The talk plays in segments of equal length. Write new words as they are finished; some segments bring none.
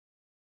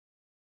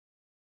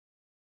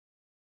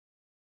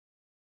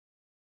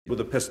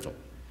with a pistol.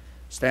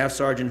 Staff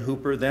Sergeant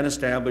Hooper then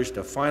established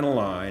a final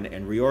line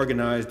and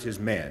reorganized his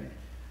men,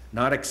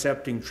 not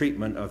accepting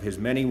treatment of his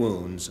many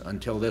wounds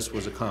until this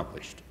was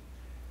accomplished.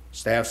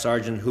 Staff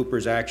Sergeant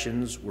Hooper's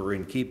actions were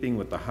in keeping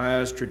with the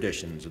highest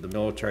traditions of the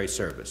military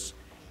service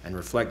and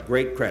reflect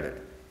great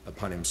credit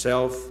upon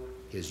himself,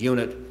 his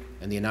unit,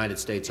 and the United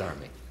States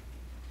Army.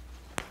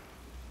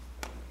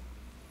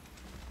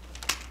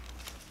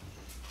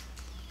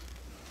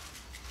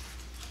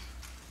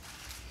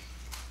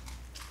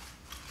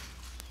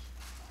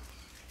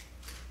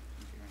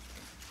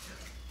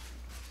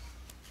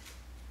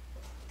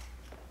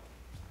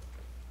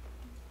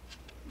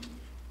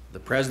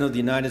 The President of the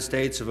United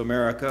States of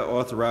America,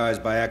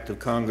 authorized by Act of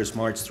Congress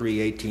March 3,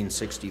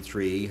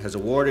 1863, has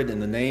awarded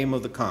in the name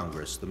of the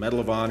Congress the Medal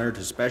of Honor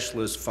to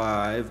Specialist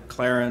 5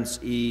 Clarence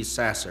E.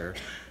 Sasser,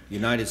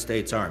 United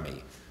States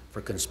Army, for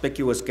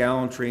conspicuous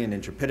gallantry and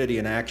intrepidity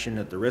in action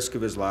at the risk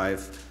of his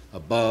life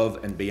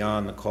above and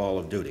beyond the call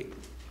of duty.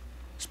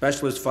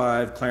 Specialist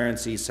 5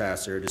 Clarence E.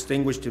 Sasser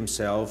distinguished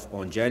himself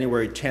on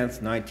January 10,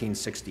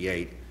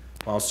 1968,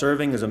 while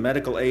serving as a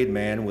medical aid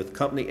man with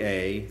Company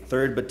A,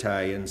 3rd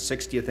Battalion,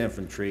 60th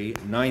Infantry,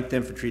 9th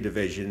Infantry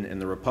Division in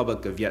the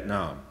Republic of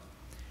Vietnam.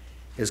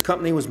 His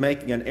company was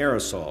making an air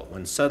assault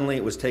when suddenly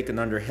it was taken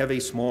under heavy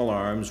small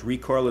arms,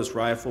 recoilless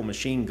rifle,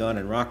 machine gun,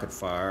 and rocket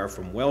fire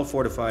from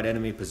well-fortified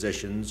enemy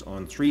positions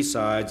on 3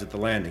 sides at the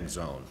landing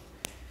zone.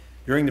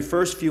 During the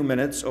first few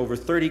minutes, over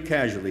 30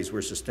 casualties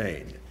were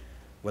sustained.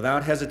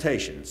 Without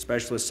hesitation,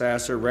 Specialist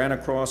Sasser ran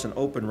across an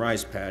open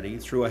rice paddy,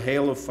 through a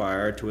hail of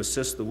fire to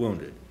assist the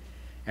wounded.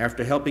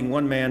 After helping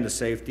one man to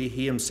safety,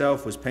 he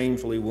himself was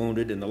painfully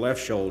wounded in the left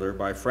shoulder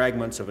by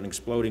fragments of an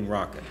exploding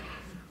rocket.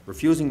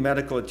 Refusing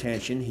medical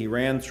attention, he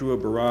ran through a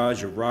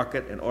barrage of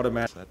rocket and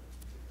automatic.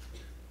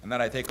 And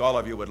then I think all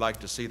of you would like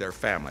to see their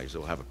families.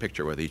 We'll have a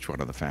picture with each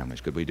one of the families.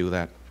 Could we do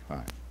that? Fine.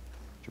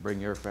 Would you bring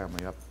your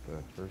family up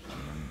first?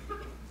 And then...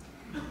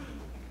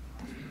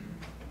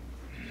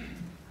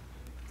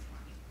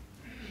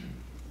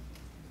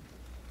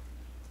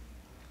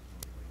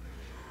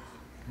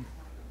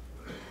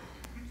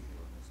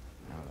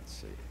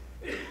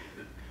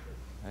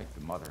 I think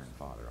the mother and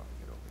father ought to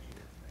get over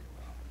here.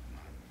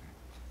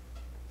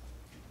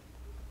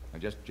 Now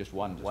just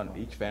one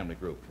each family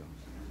group.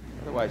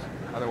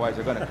 Otherwise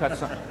they're going to cut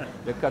some.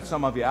 They cut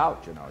some of you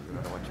out. You know. You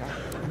better watch out.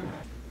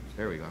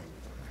 There we go.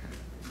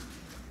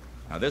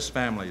 Now this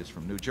family is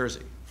from New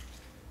Jersey,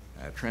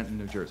 Trenton,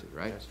 New Jersey,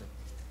 right? Yes, sir.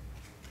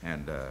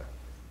 And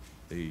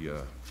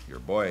your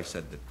boy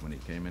said that when he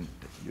came in,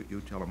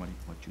 you tell him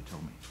what you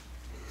told me.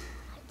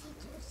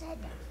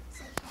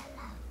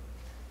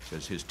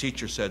 Says his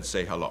teacher said,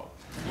 say hello.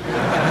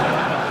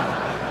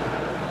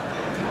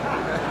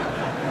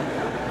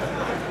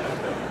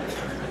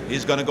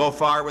 He's going to go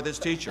far with his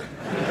teacher.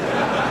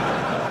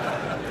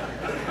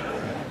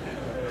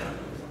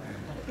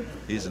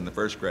 He's in the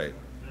 1st grade.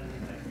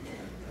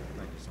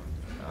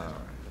 All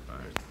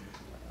right.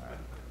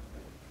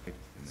 In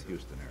the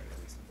Houston area.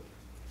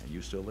 And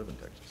you still live in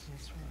Texas?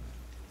 That's right.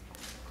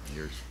 And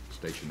you're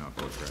stationed on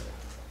Fort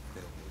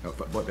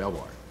Bragg. Oh,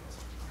 Belvoir.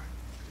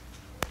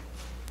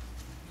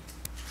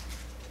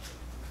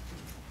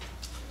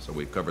 So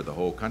we've covered the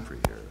whole country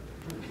here.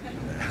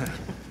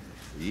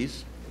 The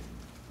East,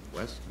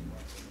 West, and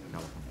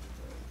California.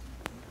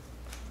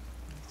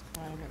 It's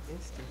quite a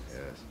distance.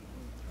 Yes.